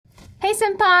Hey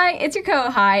Senpai, it's your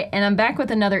Kohai, and I'm back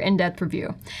with another in-depth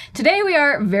review. Today we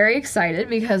are very excited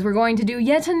because we're going to do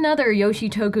yet another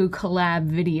Yoshitoku collab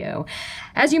video.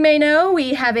 As you may know,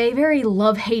 we have a very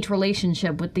love-hate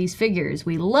relationship with these figures.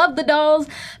 We love the dolls,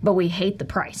 but we hate the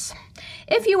price.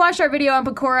 If you watched our video on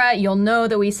Pakora, you'll know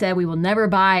that we said we will never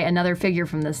buy another figure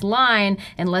from this line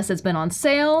unless it's been on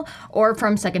sale or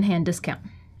from secondhand discount.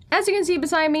 As you can see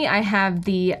beside me, I have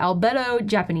the Albedo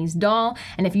Japanese doll,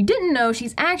 and if you didn't know,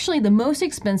 she's actually the most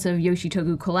expensive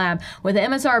Yoshitoku collab with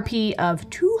an MSRP of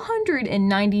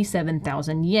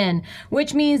 297,000 yen,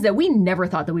 which means that we never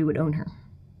thought that we would own her.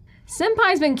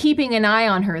 Senpai's been keeping an eye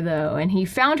on her though, and he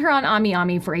found her on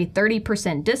AmiAmi for a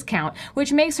 30% discount,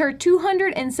 which makes her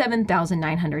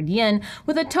 207,900 yen,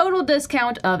 with a total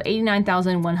discount of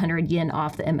 89,100 yen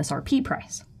off the MSRP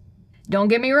price. Don't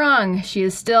get me wrong, she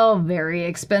is still very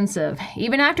expensive.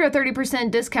 Even after a 30%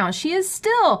 discount, she is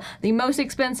still the most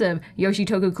expensive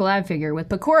Yoshitoku collab figure, with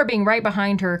Pakora being right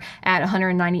behind her at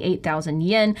 198,000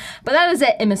 yen, but that is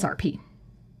at MSRP.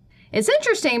 It's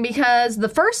interesting because the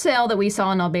first sale that we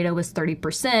saw in Albedo was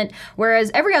 30%,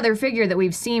 whereas every other figure that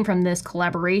we've seen from this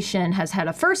collaboration has had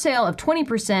a first sale of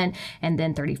 20% and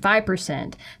then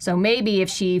 35%. So maybe if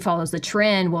she follows the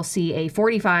trend, we'll see a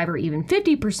 45 or even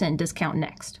 50% discount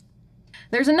next.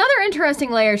 There's another interesting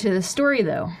layer to this story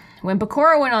though. When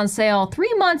Pakora went on sale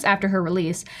 3 months after her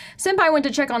release, Senpai went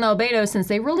to check on Albedo since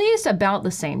they released about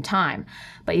the same time,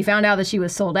 but he found out that she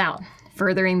was sold out,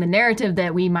 furthering the narrative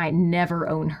that we might never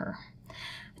own her.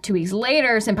 2 weeks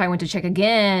later, Senpai went to check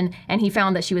again, and he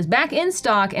found that she was back in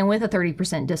stock and with a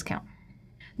 30% discount.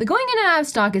 The going in and out of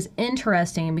stock is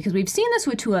interesting because we've seen this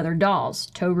with 2 other dolls,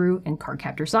 Toru and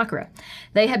Cardcaptor Sakura.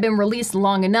 They had been released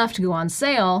long enough to go on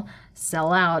sale,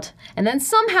 sell out, and then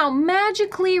somehow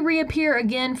magically reappear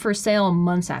again for sale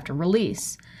months after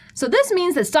release. So this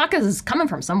means that stock is coming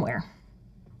from somewhere.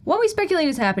 What we speculate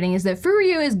is happening is that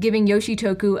Furyu is giving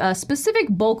Yoshitoku a specific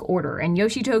bulk order, and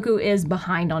Yoshitoku is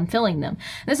behind on filling them.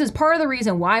 This is part of the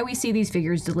reason why we see these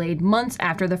figures delayed months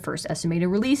after the first estimated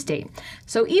release date.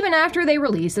 So even after they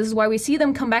release, this is why we see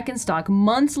them come back in stock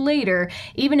months later,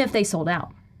 even if they sold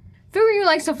out. Furyu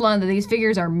likes to flaunt that these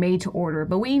figures are made to order,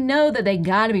 but we know that they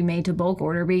gotta be made to bulk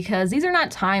order because these are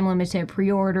not time-limited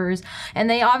pre-orders, and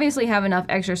they obviously have enough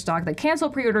extra stock that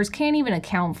canceled pre-orders can't even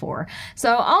account for.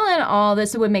 So all in all,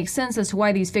 this would make sense as to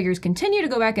why these figures continue to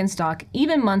go back in stock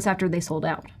even months after they sold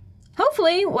out.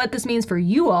 Hopefully, what this means for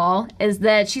you all is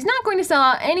that she's not going to sell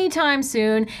out anytime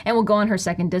soon and will go on her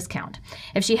second discount.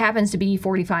 If she happens to be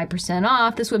 45%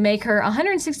 off, this would make her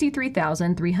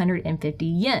 163,350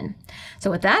 yen.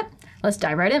 So with that, let's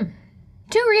dive right in.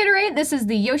 To reiterate, this is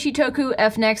the Yoshitoku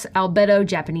NEX Albedo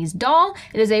Japanese doll.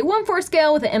 It is a 1/4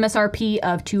 scale with an MSRP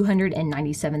of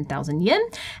 297,000 yen.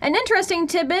 An interesting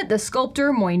tidbit, the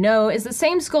sculptor Moino is the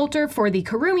same sculptor for the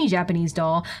Kurumi Japanese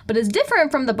doll, but is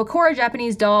different from the Pakora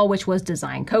Japanese doll, which was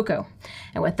designed Coco.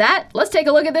 And with that, let's take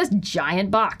a look at this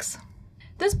giant box.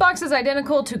 This box is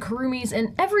identical to Kurumi's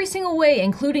in every single way,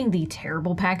 including the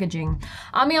terrible packaging.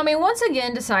 AmiAmi once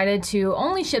again decided to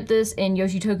only ship this in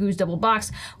Yoshitoku's double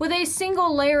box with a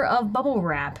single layer of bubble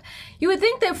wrap. You would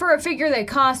think that for a figure that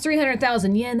costs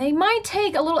 300,000 yen, they might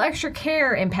take a little extra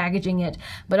care in packaging it,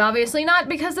 but obviously not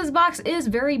because this box is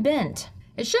very bent.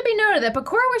 It should be noted that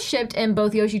Pakora was shipped in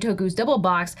both Yoshitoku's double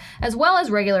box as well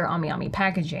as regular AmiAmi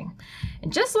packaging.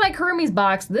 And just like Kurumi's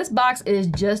box, this box is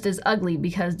just as ugly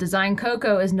because Design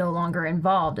Coco is no longer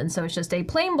involved, and so it's just a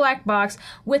plain black box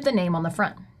with the name on the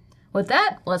front. With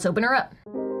that, let's open her up.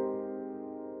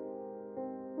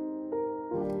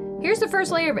 Here's the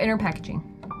first layer of inner packaging.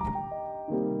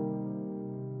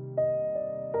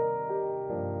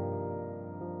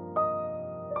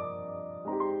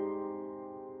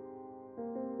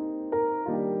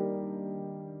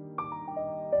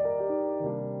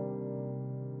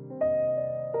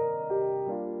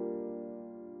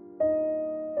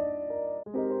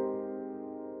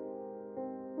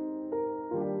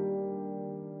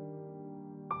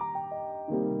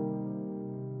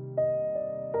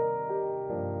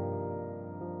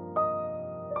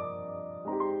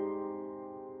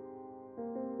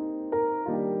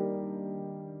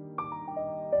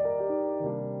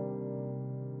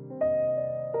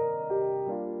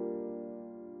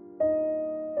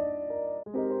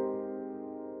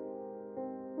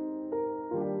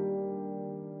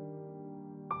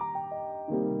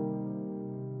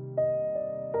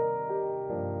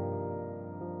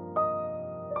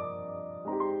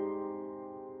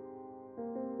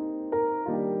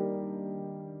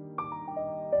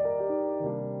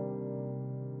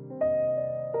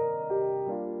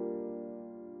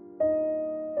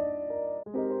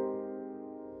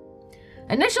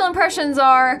 Initial impressions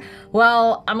are,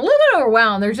 well, I'm a little bit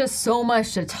overwhelmed. There's just so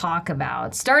much to talk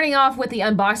about. Starting off with the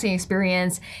unboxing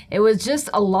experience, it was just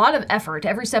a lot of effort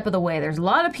every step of the way. There's a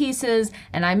lot of pieces,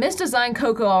 and I misdesigned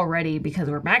Coco already because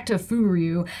we're back to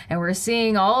Furyu, and we're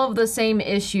seeing all of the same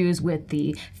issues with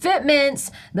the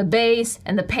fitments, the base,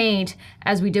 and the paint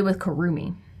as we did with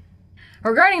Kurumi.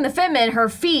 Regarding the fitment, her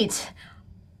feet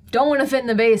don't want to fit in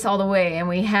the base all the way, and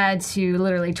we had to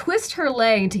literally twist her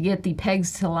leg to get the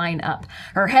pegs to line up.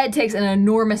 Her head takes an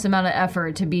enormous amount of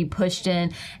effort to be pushed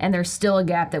in, and there's still a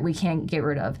gap that we can't get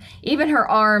rid of. Even her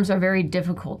arms are very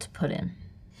difficult to put in.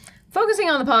 Focusing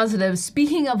on the positives,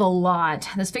 speaking of a lot,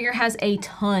 this figure has a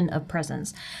ton of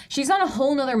presence. She's on a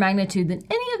whole nother magnitude than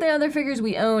any of the other figures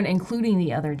we own, including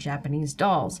the other Japanese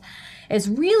dolls. It's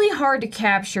really hard to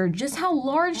capture just how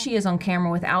large she is on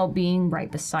camera without being right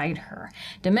beside her.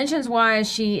 Dimensions-wise,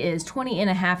 she is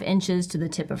 20.5 inches to the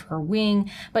tip of her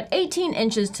wing, but 18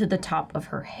 inches to the top of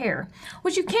her hair.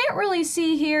 What you can't really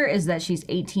see here is that she's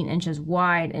 18 inches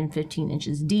wide and 15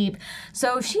 inches deep,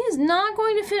 so she is not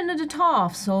going to fit into the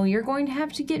top, so you're going to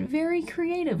have to get very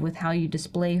creative with how you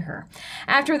display her.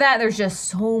 After that, there's just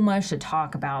so much to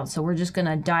talk about, so we're just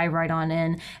gonna dive right on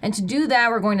in. And to do that,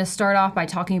 we're going to start off by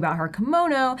talking about her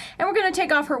kimono, and we're going to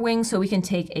take off her wings so we can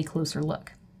take a closer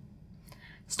look.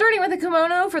 Starting with the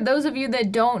kimono, for those of you that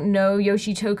don't know,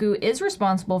 Yoshitoku is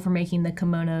responsible for making the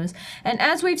kimonos. And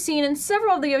as we've seen in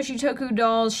several of the Yoshitoku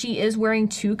dolls, she is wearing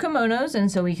two kimonos, and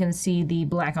so we can see the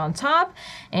black on top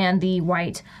and the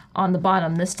white on the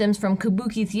bottom. This stems from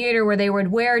Kabuki theater, where they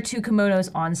would wear two kimonos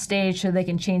on stage so they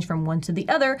can change from one to the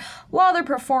other while they're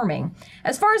performing.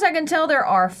 As far as I can tell, there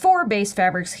are 4 base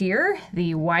fabrics here: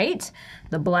 the white,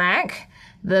 the black,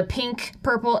 the pink,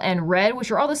 purple, and red,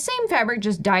 which are all the same fabric,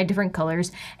 just dyed different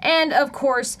colors, and of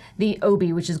course the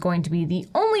obi, which is going to be the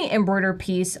only embroidered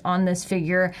piece on this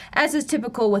figure, as is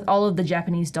typical with all of the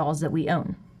Japanese dolls that we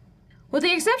own. With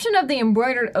the exception of the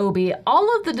embroidered obi,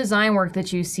 all of the design work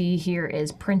that you see here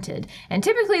is printed, and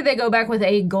typically they go back with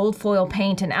a gold foil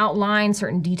paint and outline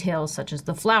certain details such as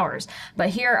the flowers.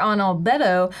 But here on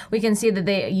Albedo, we can see that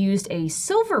they used a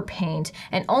silver paint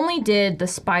and only did the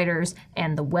spiders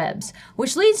and the webs,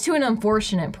 which leads to an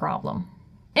unfortunate problem.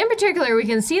 In particular, we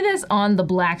can see this on the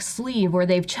black sleeve where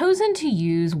they've chosen to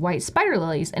use white spider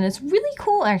lilies, and it's really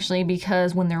cool actually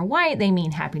because when they're white, they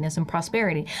mean happiness and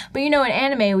prosperity. But you know, in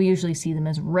anime, we usually see them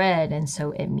as red, and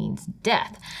so it means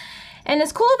death. And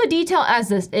as cool of a detail as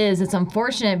this is, it's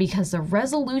unfortunate because the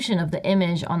resolution of the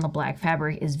image on the black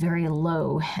fabric is very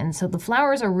low, and so the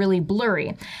flowers are really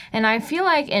blurry. And I feel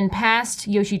like in past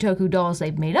Yoshitoku dolls,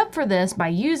 they've made up for this by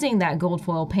using that gold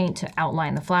foil paint to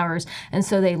outline the flowers, and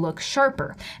so they look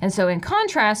sharper. And so in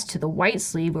contrast to the white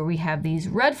sleeve, where we have these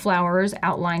red flowers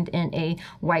outlined in a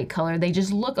white color, they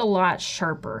just look a lot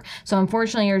sharper. So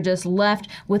unfortunately, you're just left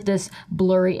with this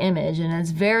blurry image, and it's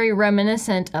very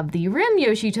reminiscent of the Rim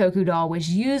Yoshitoku doll, which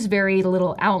used very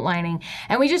little outlining,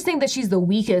 and we just think that she's the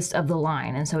weakest of the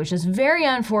line, and so it's just very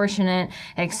unfortunate,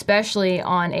 especially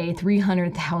on a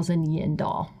 300,000 yen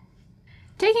doll.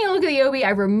 Taking a look at the obi, I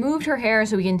removed her hair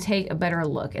so we can take a better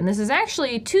look. And this is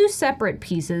actually 2 separate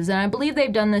pieces, and I believe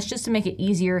they've done this just to make it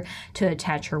easier to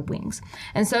attach her wings.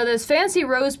 And so this fancy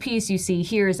rose piece you see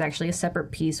here is actually a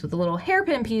separate piece with a little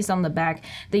hairpin piece on the back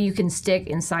that you can stick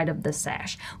inside of the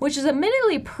sash, which is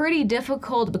admittedly pretty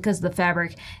difficult because the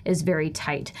fabric is very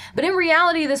tight. But in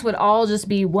reality, this would all just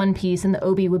be one piece and the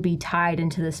obi would be tied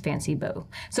into this fancy bow.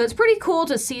 So it's pretty cool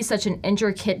to see such an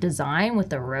intricate design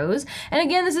with the rose. And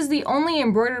again, this is the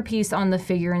only embroidered piece on the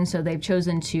figure, and so they've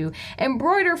chosen to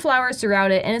embroider flowers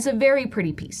throughout it, and it's a very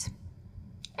pretty piece.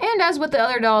 And as with the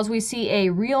other dolls, we see a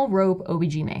real rope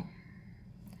obijime.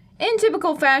 In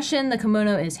typical fashion, the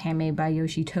kimono is handmade by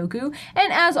Yoshitoku,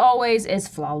 and as always, it's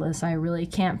flawless. I really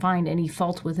can't find any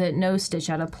fault with it. No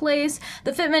stitch out of place.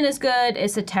 The fitment is good.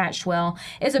 It's attached well.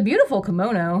 It's a beautiful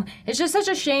kimono. It's just such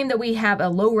a shame that we have a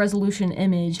low resolution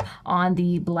image on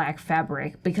the black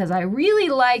fabric because I really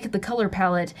like the color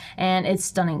palette and it's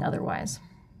stunning otherwise.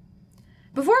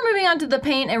 Before moving on to the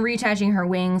paint and reattaching her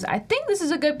wings, I think this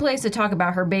is a good place to talk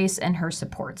about her base and her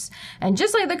supports. And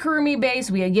just like the Kurumi base,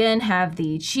 we again have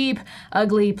the cheap,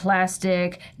 ugly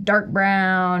plastic, dark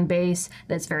brown base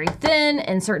that's very thin.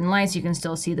 In certain lights, you can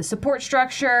still see the support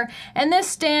structure. And this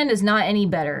stand is not any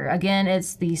better. Again,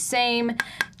 it's the same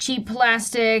cheap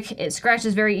plastic. It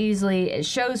scratches very easily. It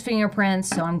shows fingerprints.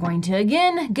 So I'm going to,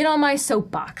 again, get on my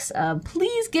soapbox.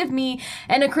 Please give me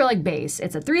an acrylic base.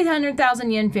 It's a 300,000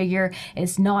 yen figure.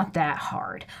 It's not that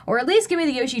hard. Or at least give me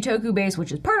the Yoshitoku base,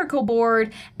 which is particle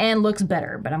board and looks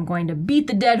better, but I'm going to beat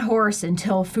the dead horse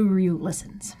until Furyu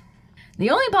listens. The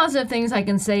only positive things I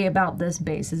can say about this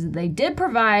base is that they did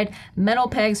provide metal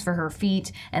pegs for her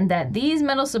feet and that these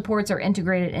metal supports are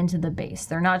integrated into the base.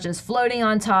 They're not just floating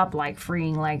on top like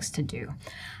freeing likes to do.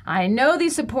 I know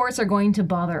these supports are going to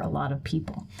bother a lot of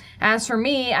people. As for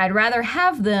me, I'd rather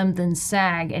have them than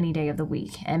sag any day of the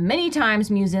week, and many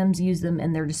times museums use them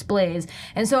in their displays,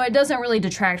 and so it doesn't really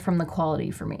detract from the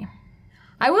quality for me.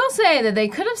 I will say that they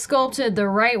could have sculpted the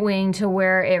right wing to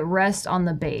where it rests on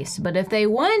the base, but if they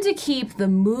wanted to keep the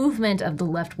movement of the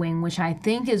left wing, which I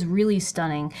think is really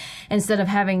stunning, instead of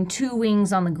having two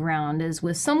wings on the ground, is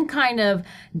with some kind of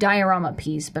diorama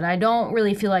piece, but I don't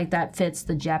really feel like that fits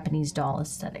the Japanese doll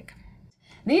aesthetic.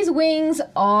 These wings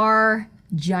are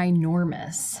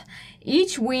ginormous.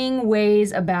 Each wing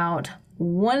weighs about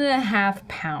 1.5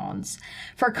 pounds.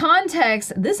 For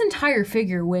context, this entire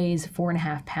figure weighs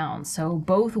 4.5 pounds, so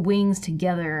both wings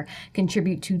together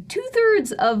contribute to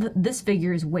 2/3 of this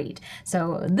figure's weight.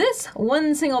 So this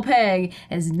one single peg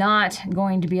is not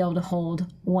going to be able to hold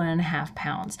 1.5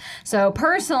 pounds. So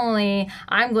personally,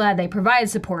 I'm glad they provide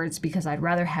supports because I'd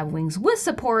rather have wings with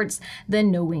supports than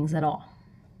no wings at all.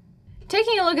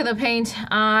 Taking a look at the paint,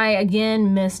 I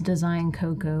again miss Design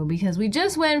Coco because we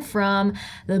just went from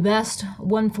the best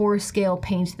 1/4 scale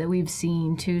paint that we've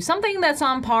seen to something that's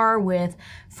on par with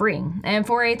Freeing. And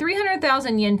for a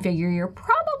 300,000 yen figure, you're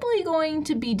probably going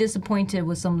to be disappointed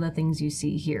with some of the things you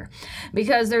see here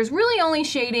because there's really only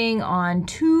shading on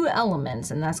 2 elements,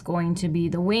 and that's going to be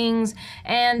the wings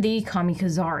and the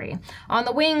kamikazari. On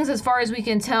the wings, as far as we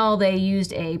can tell, they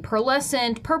used a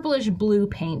pearlescent purplish blue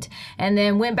paint and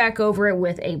then went back over it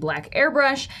with a black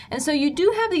airbrush, and so you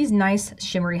do have these nice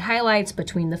shimmery highlights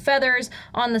between the feathers,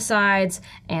 on the sides,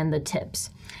 and the tips.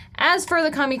 As for the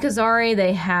kamikazari,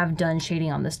 they have done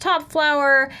shading on this top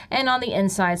flower and on the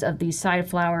insides of these side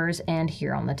flowers and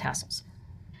here on the tassels.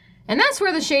 And that's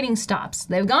where the shading stops.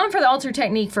 They've gone for the alter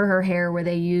technique for her hair where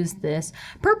they use this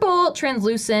purple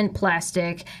translucent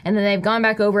plastic and then they've gone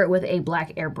back over it with a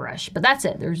black airbrush. But that's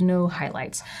it, there's no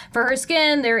highlights. For her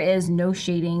skin, there is no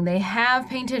shading. They have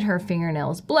painted her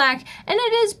fingernails black and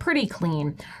it is pretty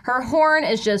clean. Her horn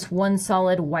is just one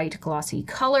solid white glossy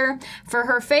color. For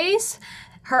her face,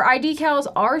 her eye decals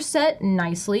are set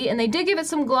nicely, and they did give it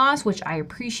some gloss, which I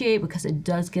appreciate because it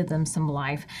does give them some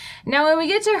life. Now, when we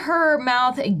get to her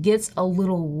mouth, it gets a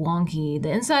little wonky.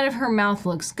 The inside of her mouth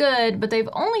looks good, but they've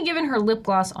only given her lip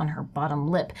gloss on her bottom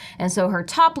lip, and so her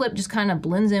top lip just kind of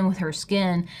blends in with her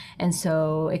skin, and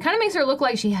so it kind of makes her look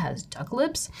like she has duck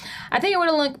lips. I think it would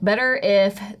have looked better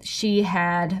if she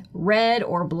had red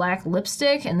or black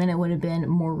lipstick, and then it would have been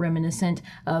more reminiscent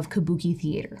of kabuki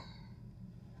theater.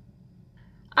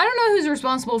 I don't know who's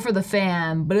responsible for the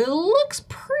fan, but it looks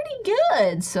pretty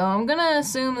good, so I'm gonna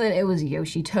assume that it was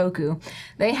Yoshitoku.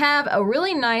 They have a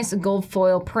really nice gold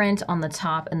foil print on the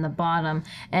top and the bottom,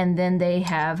 and then they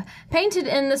have painted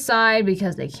in the side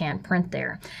because they can't print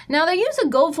there. Now, they use a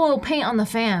gold foil paint on the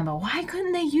fan, but why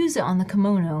couldn't they use it on the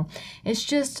kimono? It's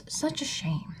just such a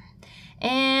shame.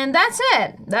 And that's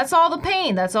it. That's all the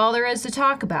paint. That's all there is to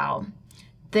talk about.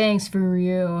 Thanks for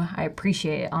you. I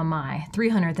appreciate it on my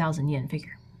 300,000 yen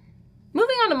figure.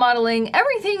 Moving on to modeling,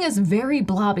 everything is very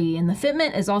blobby and the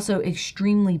fitment is also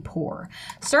extremely poor.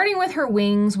 Starting with her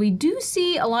wings, we do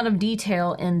see a lot of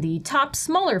detail in the top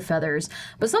smaller feathers,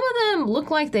 but some of them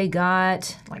look like they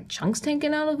got like chunks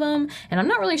taken out of them, and I'm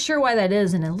not really sure why that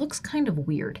is, and it looks kind of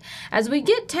weird. As we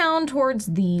get down towards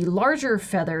the larger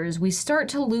feathers, we start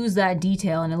to lose that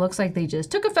detail, and it looks like they just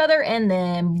took a feather and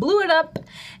then blew it up.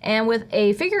 And with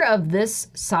a figure of this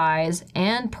size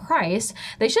and price,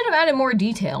 they should have added more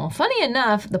detail. Funny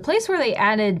enough, the place where they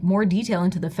added more detail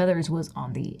into the feathers was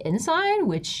on the inside,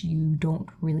 which you don't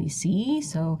really see,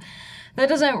 so that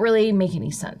doesn't really make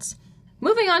any sense.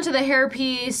 Moving on to the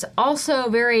hairpiece, also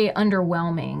very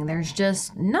underwhelming. There's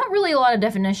just not really a lot of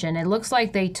definition. It looks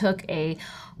like they took a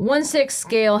 1/6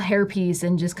 scale hairpiece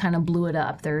and just kind of blew it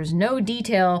up. There's no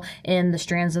detail in the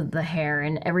strands of the hair,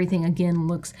 and everything again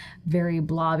looks very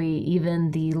blobby, even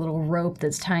the little rope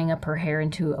that's tying up her hair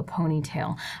into a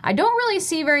ponytail. I don't really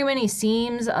see very many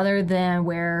seams other than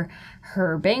where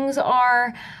her bangs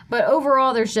are, but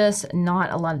overall there's just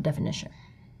not a lot of definition.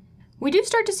 We do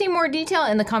start to see more detail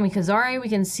in the kamikazari. We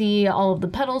can see all of the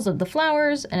petals of the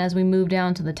flowers, and as we move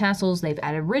down to the tassels, they've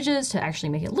added ridges to actually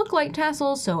make it look like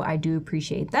tassels, so I do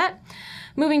appreciate that.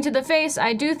 Moving to the face,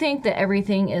 I do think that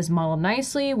everything is modeled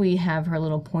nicely. We have her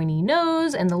little pointy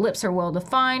nose, and the lips are well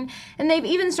defined, and they've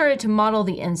even started to model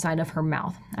the inside of her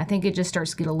mouth. I think it just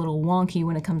starts to get a little wonky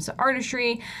when it comes to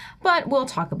artistry, but we'll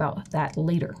talk about that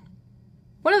later.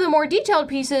 One of the more detailed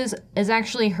pieces is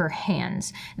actually her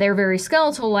hands. They're very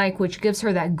skeletal-like, which gives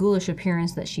her that ghoulish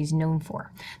appearance that she's known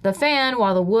for. The fan,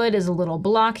 while the wood is a little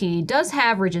blocky, does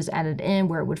have ridges added in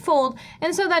where it would fold,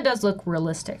 and so that does look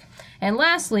realistic. And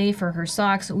lastly, for her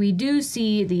socks, we do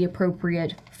see the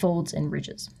appropriate folds and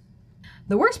ridges.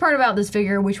 The worst part about this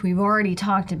figure, which we've already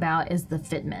talked about, is the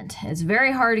fitment. It's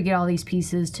very hard to get all these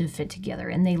pieces to fit together,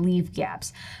 and they leave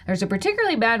gaps. There's a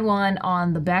particularly bad one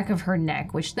on the back of her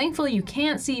neck, which thankfully you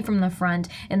can't see from the front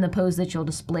in the pose that you'll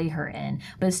display her in,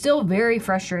 but it's still very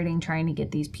frustrating trying to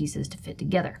get these pieces to fit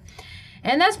together.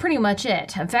 And that's pretty much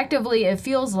it. Effectively, it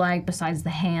feels like, besides the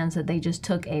hands, that they just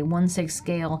took a 1/6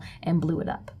 scale and blew it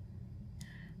up.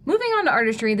 Moving on to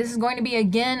artistry, this is going to be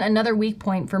again another weak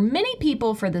point for many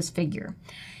people for this figure.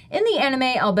 In the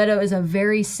anime, Albedo is a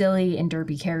very silly and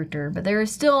derpy character, but there are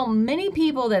still many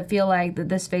people that feel like that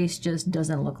this face just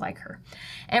doesn't look like her.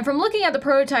 And from looking at the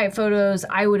prototype photos,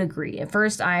 I would agree. At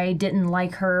first, I didn't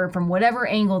like her from whatever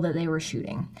angle that they were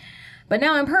shooting. But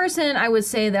now in person, I would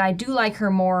say that I do like her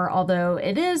more, although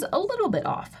it is a little bit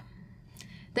off.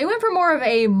 They went for more of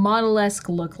a model-esque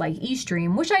look like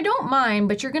Eastream, which I don't mind,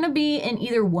 but you're going to be in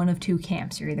either one of two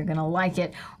camps. You're either going to like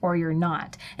it or you're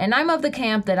not. And I'm of the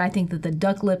camp that I think that the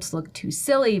duck lips look too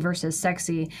silly versus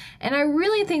sexy, and I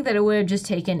really think that it would have just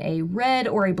taken a red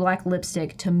or a black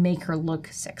lipstick to make her look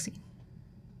sexy.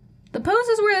 The pose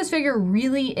is where this figure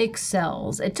really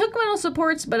excels. It took metal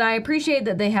supports, but I appreciate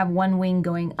that they have one wing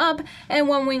going up and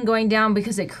one wing going down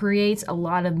because it creates a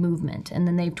lot of movement. And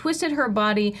then they've twisted her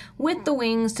body with the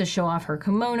wings to show off her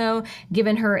kimono,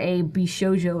 given her a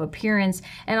bishoujo appearance,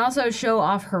 and also show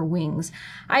off her wings.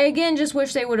 I again just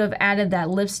wish they would have added that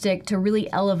lipstick to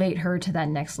really elevate her to that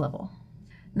next level.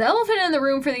 The elephant in the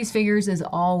room for these figures is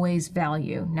always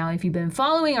value. Now, if you've been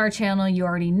following our channel, you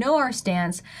already know our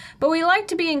stance, but we like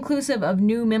to be inclusive of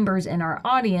new members in our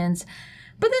audience,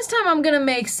 but this time I'm gonna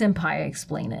make Senpai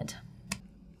explain it.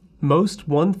 Most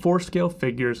 1/4 scale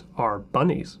figures are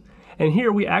bunnies, and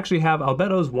here we actually have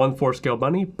Albedo's 1/4 scale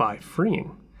bunny by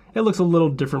freeing. It looks a little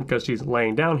different because she's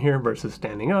laying down here versus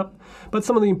standing up, but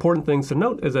some of the important things to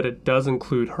note is that it does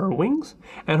include her wings,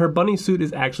 and her bunny suit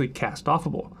is actually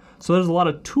cast-offable. So there's a lot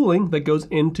of tooling that goes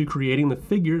into creating the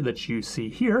figure that you see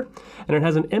here, and it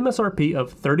has an MSRP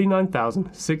of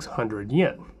 39,600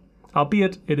 yen,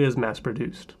 albeit it is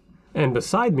mass-produced. And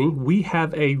beside me, we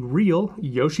have a real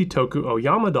Yoshitoku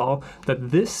Oyama doll that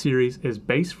this series is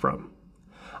based from.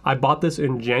 I bought this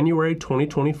in January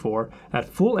 2024 at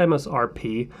full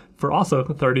MSRP for also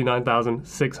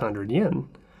 39,600 yen.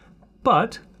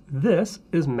 But this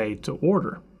is made to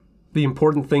order. The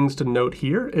important things to note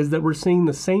here is that we're seeing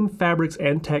the same fabrics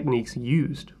and techniques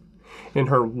used. In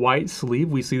her white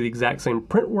sleeve, we see the exact same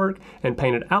print work and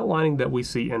painted outlining that we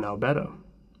see in Albedo.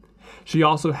 She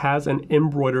also has an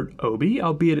embroidered obi,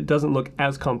 albeit it doesn't look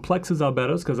as complex as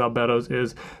Albedo's because Albedo's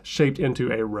is shaped into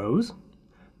a rose.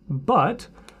 But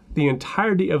the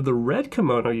entirety of the red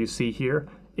kimono you see here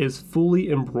is fully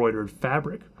embroidered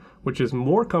fabric, which is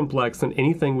more complex than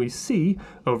anything we see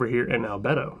over here in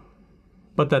Albedo.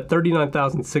 But that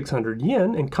 39,600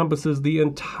 yen encompasses the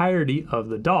entirety of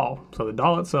the doll. So the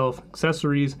doll itself,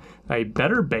 accessories, a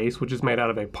better base, which is made out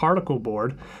of a particle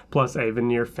board, plus a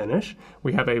veneer finish.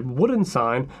 We have a wooden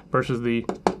sign versus the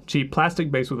cheap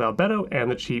plastic base with Albedo and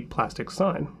the cheap plastic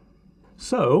sign.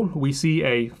 So we see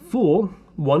a full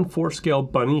 1/4 scale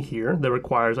bunny here that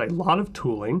requires a lot of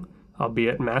tooling,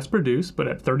 albeit mass-produced, but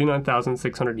at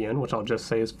 39,600 yen, which I'll just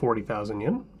say is 40,000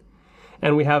 yen.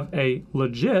 And we have a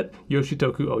legit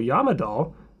Yoshitoku Oyama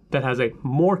doll that has a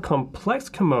more complex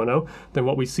kimono than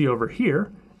what we see over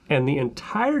here, and the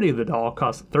entirety of the doll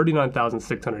costs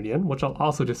 39,600 yen, which I'll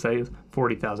also just say is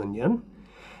 40,000 yen.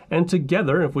 And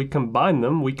together, if we combine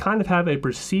them, we kind of have a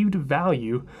perceived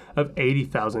value of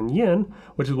 80,000 yen,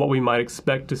 which is what we might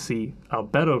expect to see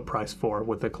Albedo price for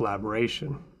with the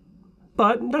collaboration.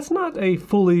 But that's not a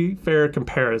fully fair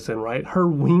comparison, right? Her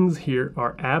wings here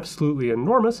are absolutely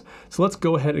enormous, so let's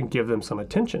go ahead and give them some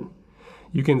attention.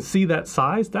 You can see that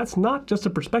size. That's not just a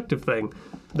perspective thing.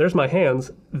 There's my hands.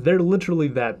 They're literally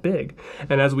that big.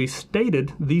 And as we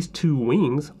stated, these two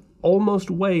wings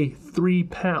almost weigh 3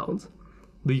 pounds.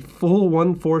 The full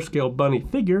 1/4 scale bunny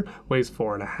figure weighs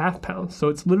 4.5 pounds, so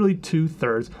it's literally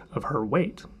 2/3 of her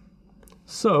weight.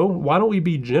 So why don't we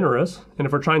be generous, and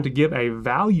if we're trying to give a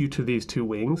value to these two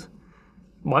wings,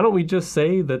 why don't we just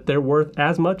say that they're worth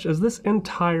as much as this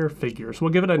entire figure? So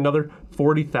we'll give it another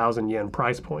 40,000 yen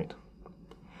price point.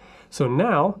 So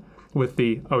now, with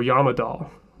the Oyama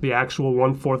doll, the actual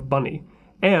 1/4 bunny,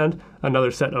 and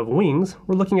another set of wings,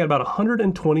 we're looking at about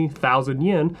 120,000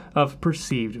 yen of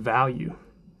perceived value.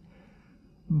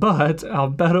 But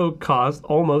Albedo costs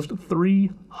almost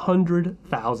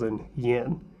 300,000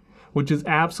 yen, which is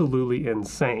absolutely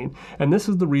insane. And this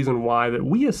is the reason why that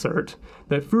we assert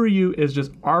that Furyu is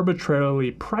just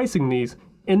arbitrarily pricing these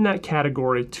in that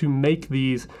category to make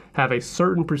these have a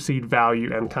certain perceived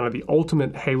value and kind of the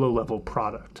ultimate Halo level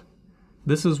product.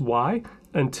 This is why,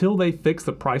 until they fix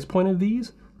the price point of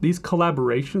these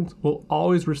collaborations will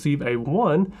always receive a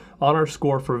 1 on our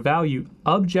score for value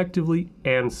objectively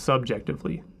and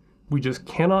subjectively. We just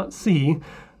cannot see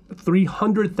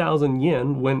 300,000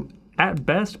 yen when, at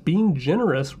best, being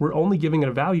generous, we're only giving it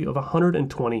a value of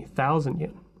 120,000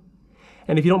 yen.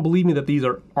 And if you don't believe me that these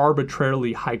are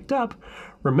arbitrarily hiked up,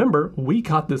 remember, we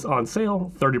got this on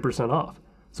sale 30% off.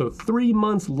 So 3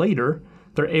 months later,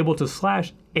 they're able to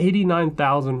slash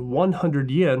 89,100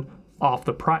 yen off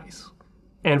the price.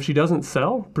 And if she doesn't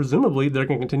sell, presumably they're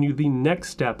going to continue the next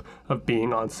step of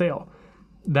being on sale.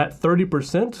 That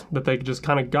 30% that they just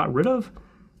kind of got rid of,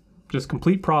 just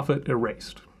complete profit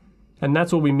erased. And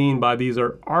that's what we mean by these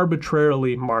are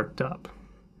arbitrarily marked up.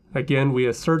 Again, we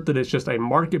assert that it's just a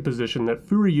market position that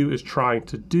Furyu is trying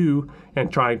to do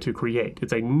and trying to create.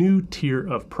 It's a new tier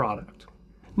of product.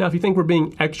 Now, if you think we're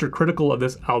being extra critical of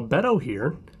this Albedo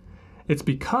here, it's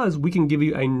because we can give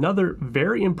you another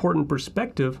very important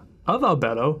perspective of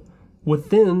Albedo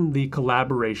within the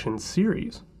collaboration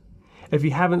series. If you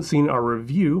haven't seen our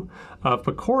review of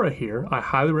Pecora here, I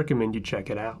highly recommend you check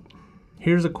it out.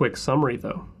 Here's a quick summary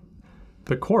though.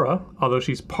 Pecora, although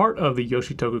she's part of the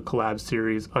Yoshitoku collab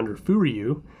series under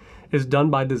Furyu, is done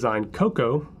by Design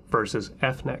Coco versus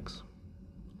NEX.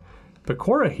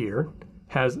 Pecora here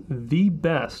has the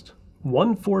best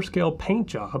 1/4 scale paint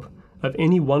job of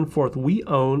any 1/4 we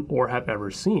own or have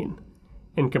ever seen,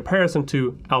 in comparison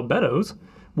to Albedo's,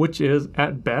 which is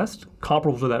at best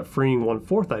comparable to that freeing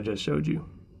 1/4 I just showed you.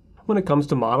 When it comes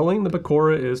to modeling, the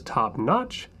Pecora is top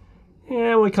notch,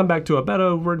 and when we come back to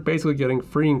Albedo, we're basically getting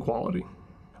freeing quality.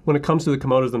 When it comes to the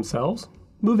kimonos themselves,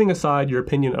 moving aside your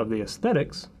opinion of the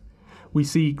aesthetics, we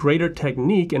see greater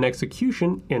technique and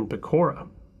execution in Pecora.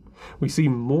 We see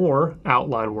more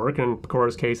outline work, in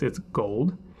Pecora's case it's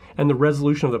gold, and the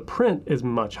resolution of the print is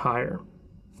much higher.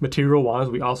 Material-wise,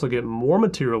 we also get more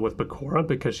material with Pecora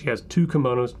because she has 2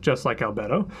 kimonos just like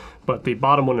Albedo, but the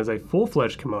bottom one is a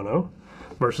full-fledged kimono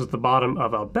versus the bottom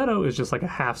of Albedo is just like a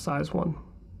half-size one.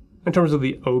 In terms of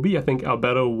the obi, I think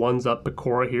Albedo ones up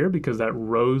Pecora here because that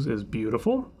rose is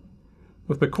beautiful.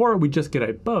 With Pecora, we just get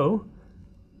a bow,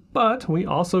 but we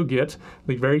also get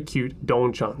the very cute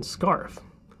Donchan scarf.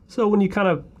 So when you kind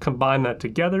of combine that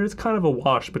together, it's kind of a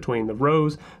wash between the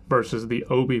rose versus the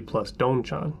obi plus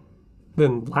Donchan.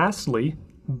 Then lastly,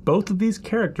 both of these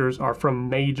characters are from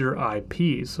major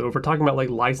IPs. So if we're talking about like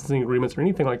licensing agreements or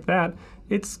anything like that,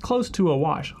 it's close to a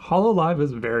wash. Hololive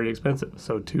is very expensive,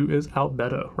 so too is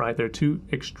Albedo, right? They're 2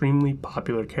 extremely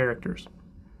popular characters.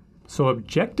 So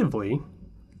objectively,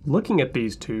 looking at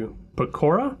these 2,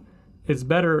 Pecora is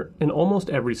better in almost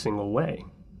every single way.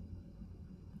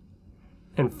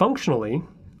 And functionally,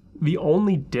 the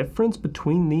only difference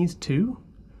between these 2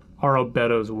 are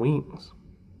Albedo's wings.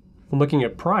 When looking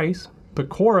at price,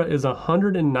 Pecora is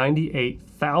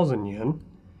 198,000 yen,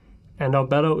 and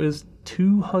Albedo is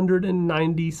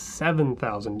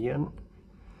 297,000 yen.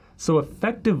 So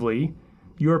effectively,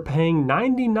 you're paying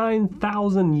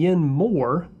 99,000 yen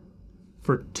more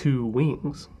for 2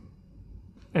 wings.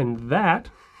 And that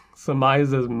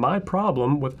surmises my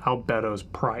problem with Albedo's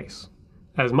price.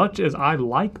 As much as I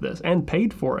like this and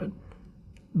paid for it,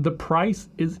 the price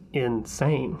is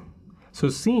insane. So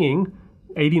seeing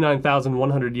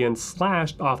 89,100 yen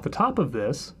slashed off the top of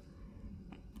this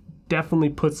definitely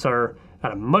puts her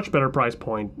at a much better price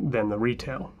point than the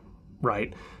retail,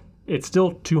 right? It's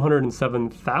still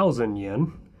 207,000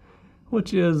 yen,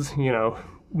 which is,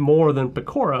 more than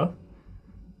Pecora,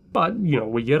 but,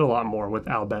 we get a lot more with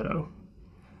Albedo.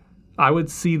 I would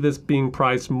see this being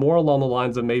priced more along the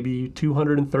lines of maybe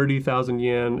 230,000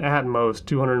 yen, at most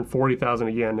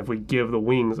 240,000 yen if we give the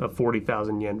wings a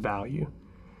 40,000 yen value.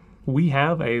 We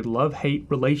have a love-hate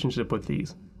relationship with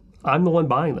these. I'm the one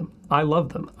buying them. I love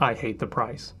them. I hate the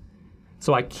price.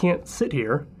 So I can't sit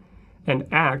here and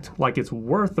act like it's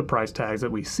worth the price tags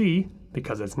that we see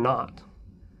because it's not.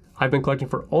 I've been collecting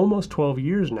for almost 12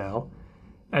 years now,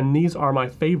 and these are my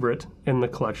favorite in the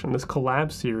collection. This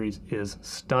collab series is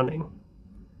stunning,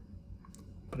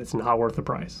 but it's not worth the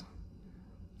price.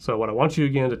 So what I want you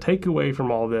again to take away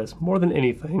from all this, more than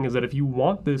anything, is that if you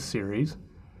want this series,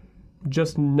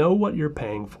 just know what you're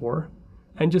paying for,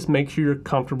 and just make sure you're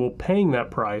comfortable paying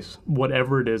that price,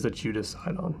 whatever it is that you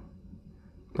decide on.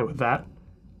 And with that,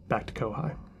 back to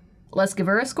Kohai. Let's give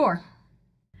her a score.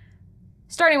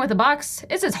 Starting with the box,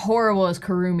 it's as horrible as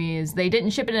Kurumi's. They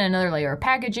didn't ship it in another layer of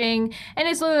packaging, and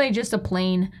it's literally just a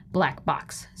plain black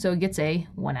box, so it gets a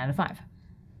 1 out of 5.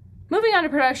 Moving on to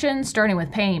production, starting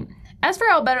with paint. As for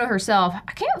Albedo herself,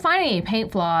 I can't find any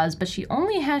paint flaws, but she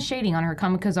only has shading on her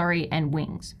kamikazari and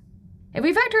wings. If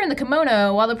we factor in the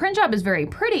kimono, while the print job is very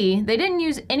pretty, they didn't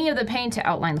use any of the paint to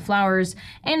outline the flowers,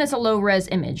 and it's a low-res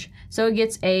image, so it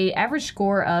gets an average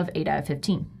score of 8 out of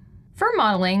 15. For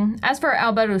modeling, as for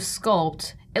Albedo's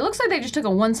sculpt, it looks like they just took a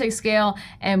 1/6 scale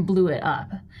and blew it up.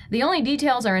 The only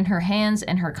details are in her hands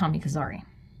and her kamikazari.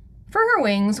 For her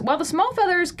wings, while the small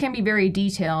feathers can be very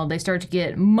detailed, they start to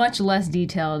get much less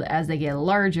detailed as they get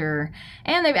larger,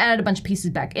 and they've added a bunch of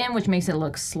pieces back in, which makes it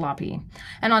look sloppy.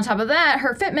 And on top of that,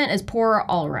 her fitment is poor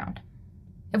all around.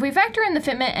 If we factor in the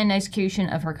fitment and execution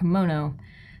of her kimono,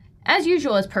 as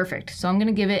usual, it's perfect, so I'm going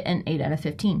to give it an 8 out of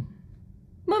 15.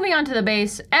 Moving on to the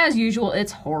base, as usual,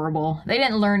 it's horrible. They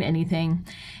didn't learn anything.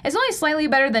 It's only slightly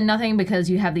better than nothing because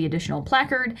you have the additional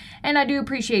placard, and I do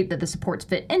appreciate that the supports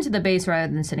fit into the base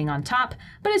rather than sitting on top,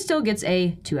 but it still gets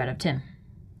a 2 out of 10.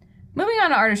 Moving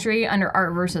on to Artistry under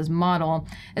Art versus Model,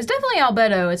 it's definitely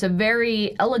Albedo. It's a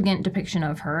very elegant depiction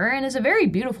of her, and it's a very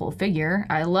beautiful figure.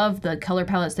 I love the color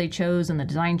palettes they chose and the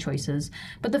design choices,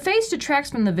 but the face detracts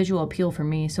from the visual appeal for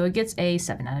me, so it gets a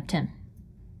 7 out of 10.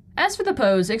 As for the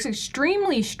pose, it's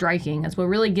extremely striking. That's what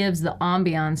really gives the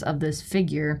ambiance of this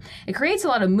figure. It creates a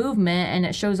lot of movement, and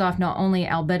it shows off not only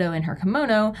Albedo in her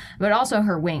kimono, but also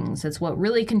her wings. It's what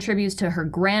really contributes to her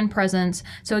grand presence,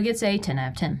 so it gets a 10 out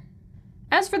of 10.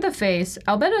 As for the face,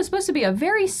 Albedo is supposed to be a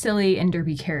very silly and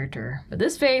derpy character, but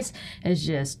this face is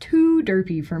just too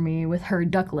derpy for me with her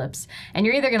duck lips, and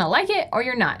you're either gonna like it or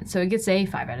you're not, so it gets a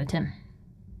 5 out of 10.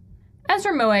 As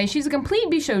for Moe, she's a complete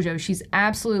bishoujo. She's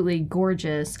absolutely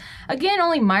gorgeous. Again,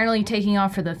 only minorly taking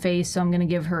off for the face, so I'm going to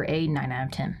give her a 9 out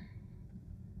of 10.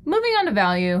 Moving on to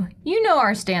value, you know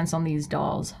our stance on these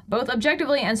dolls. Both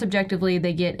objectively and subjectively,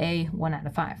 they get a 1 out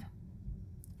of 5.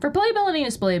 For playability and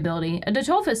displayability, a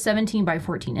Detolf is 17 by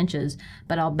 14 inches,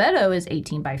 but Albedo is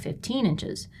 18 by 15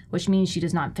 inches, which means she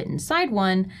does not fit inside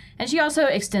one, and she also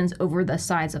extends over the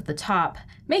sides of the top,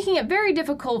 making it very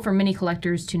difficult for mini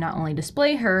collectors to not only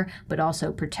display her, but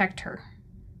also protect her.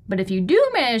 But if you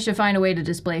do manage to find a way to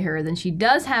display her, then she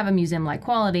does have a museum-like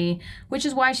quality, which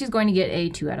is why she's going to get a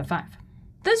 2 out of 5.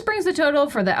 This brings the total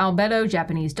for the Albedo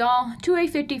Japanese doll to a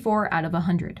 54 out of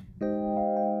 100.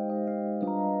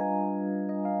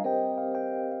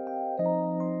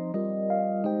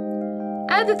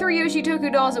 Out of the 3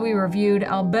 Yoshitoku dolls that we reviewed,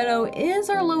 Albedo is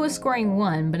our lowest scoring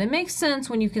one, but it makes sense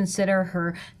when you consider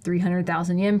her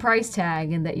 300,000 yen price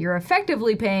tag and that you're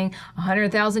effectively paying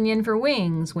 100,000 yen for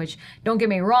wings, which, don't get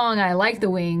me wrong, I like the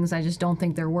wings, I just don't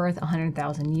think they're worth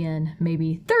 100,000 yen,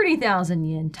 maybe 30,000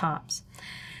 yen tops.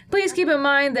 Please keep in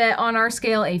mind that on our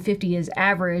scale, a 50 is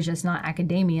average, it's not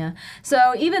academia.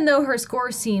 So even though her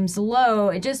score seems low,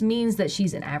 it just means that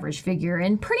she's an average figure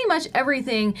in pretty much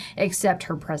everything except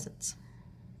her presence.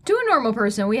 To a normal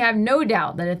person, we have no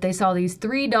doubt that if they saw these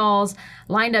 3 dolls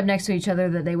lined up next to each other,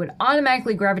 that they would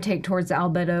automatically gravitate towards the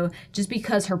Albedo just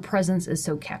because her presence is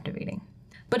so captivating.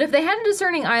 But if they had a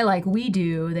discerning eye like we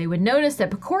do, they would notice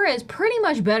that Pecora is pretty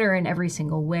much better in every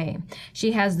single way.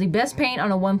 She has the best paint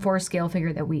on a 1/4 scale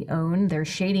figure that we own. There's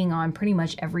shading on pretty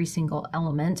much every single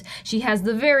element. She has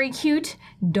the very cute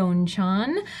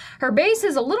Don-chan. Her base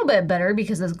is a little bit better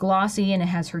because it's glossy and it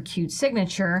has her cute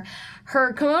signature.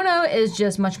 Her kimono is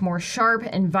just much more sharp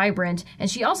and vibrant, and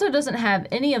she also doesn't have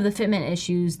any of the fitment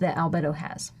issues that Albedo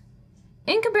has.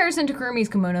 In comparison to Kurumi's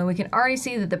kimono, we can already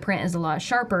see that the print is a lot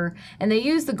sharper, and they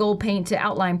use the gold paint to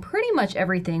outline pretty much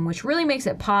everything, which really makes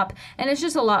it pop, and it's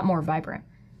just a lot more vibrant.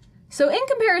 So in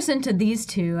comparison to these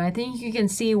two, I think you can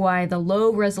see why the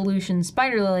low resolution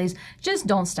spider lilies just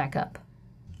don't stack up.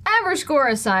 Average score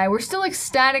aside, we're still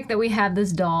ecstatic that we have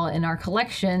this doll in our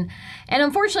collection, and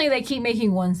unfortunately they keep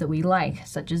making ones that we like,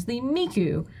 such as the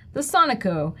Miku, the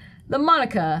Sonoko, the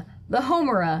Monica, the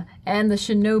Homura, and the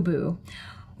Shinobu.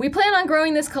 We plan on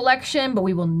growing this collection, but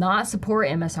we will not support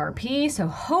MSRP, so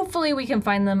hopefully we can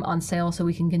find them on sale so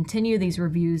we can continue these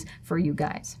reviews for you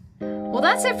guys. Well,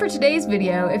 that's it for today's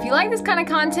video. If you like this kind of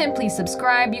content, please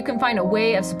subscribe. You can find a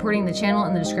way of supporting the channel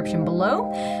in the description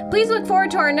below. Please look forward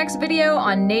to our next video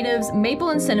on natives, maple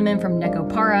and cinnamon from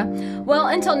Nekopara. Well,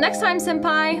 until next time,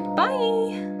 senpai,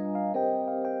 bye!